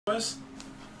us.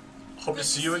 Hope to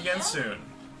see you again soon.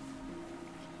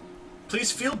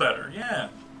 Please feel better, yeah.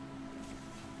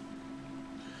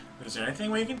 If there's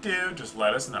anything we can do, just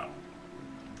let us know.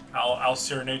 I'll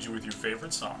serenade you with your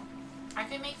favorite song. I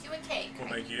can make you a cake. We'll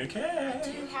make you a cake. I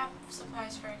do have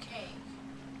supplies for a cake.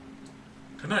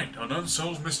 Tonight on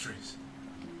Unsolved Mysteries.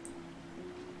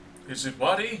 Is it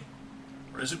Wadi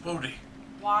or is it Bodhi?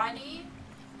 Wadi?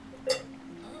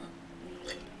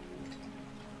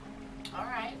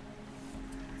 Alright.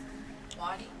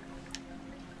 Wadi?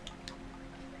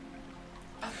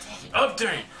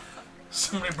 Update!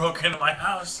 Somebody broke into my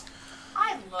house.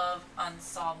 I love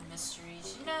Unsolved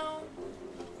Mysteries, you know?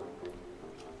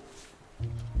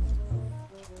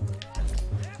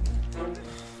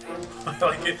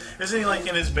 Like, isn't he like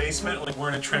in his basement, like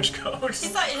wearing a trench coat?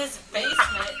 He's not in his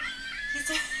basement.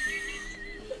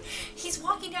 He's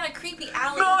walking down a creepy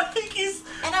alley. No, I think he's...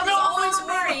 And I was always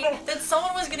worried that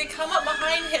someone was going to come up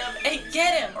behind him and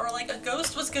get him, or like a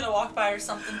ghost was going to walk by or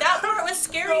something. That part was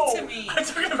scary to me. I'm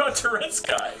talking about Tourette's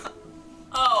guy.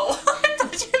 Oh,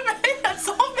 did you write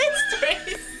Unsolved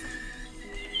Mysteries?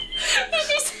 He's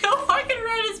just still walking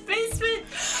around his basement.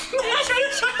 And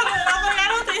I'm like, I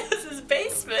don't think this is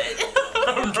basement.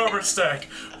 I'm Robert Stack.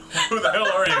 Who the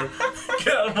hell are you?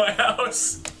 Get out of my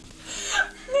house.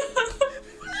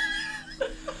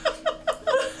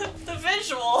 The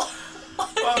visual.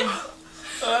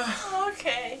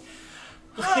 Okay.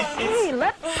 Hey,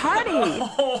 let's party!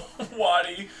 Oh,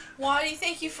 Wadi. Wadi,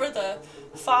 thank you for the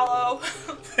follow.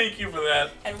 Thank you for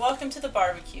that. And welcome to the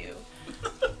barbecue.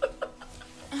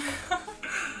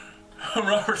 I'm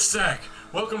Robert Stack.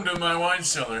 Welcome to my wine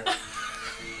cellar.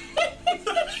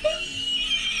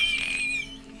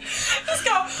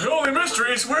 The only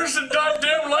mystery is where's the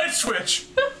goddamn light switch?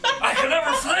 I can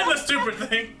never find the stupid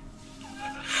thing.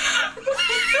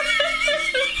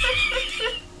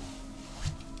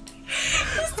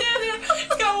 He's standing there,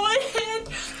 he's got one hand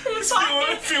in his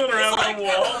pocket. Feeling around like, the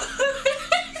wall.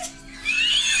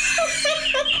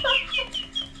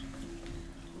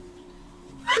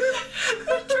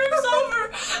 It trips over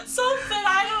something, I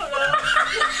don't know.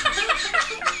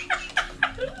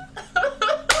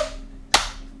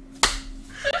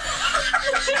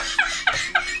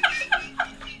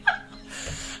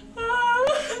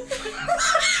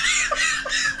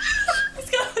 He's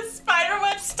got a spider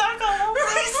web stuck all over him.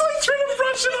 He's like trying to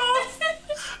brush it off.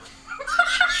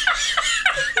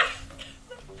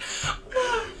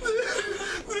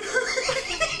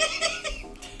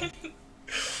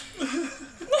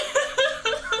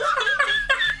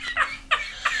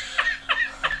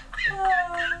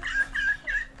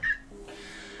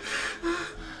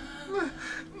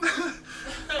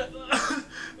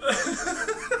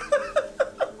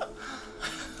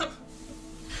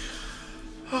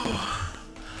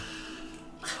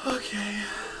 Okay.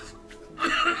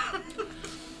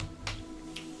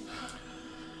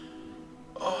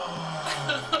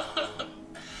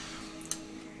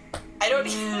 I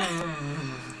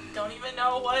don't even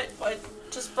know what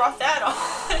just brought that on.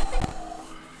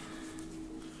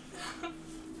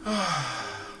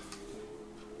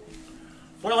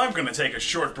 Well, I'm gonna take a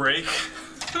short break.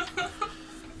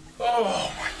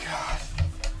 Oh my god.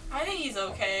 I think he's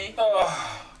okay.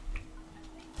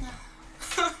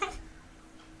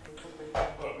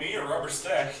 What, me or Robert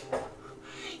Stack?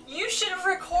 You should have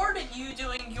recorded you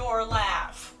doing your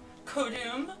laugh,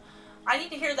 Kodum. I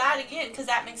need to hear that again because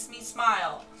that makes me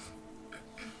smile.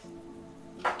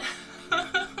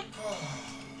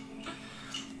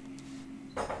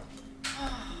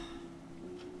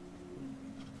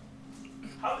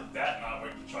 How did that not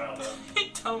wake the child up?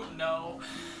 I don't know.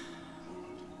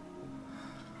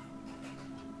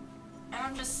 And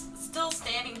I'm just still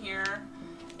standing here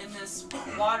in this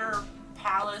water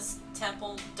palace,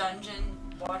 temple, dungeon,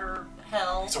 water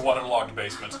hell. It's a waterlogged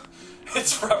basement.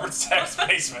 It's Robert Stack's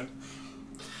basement.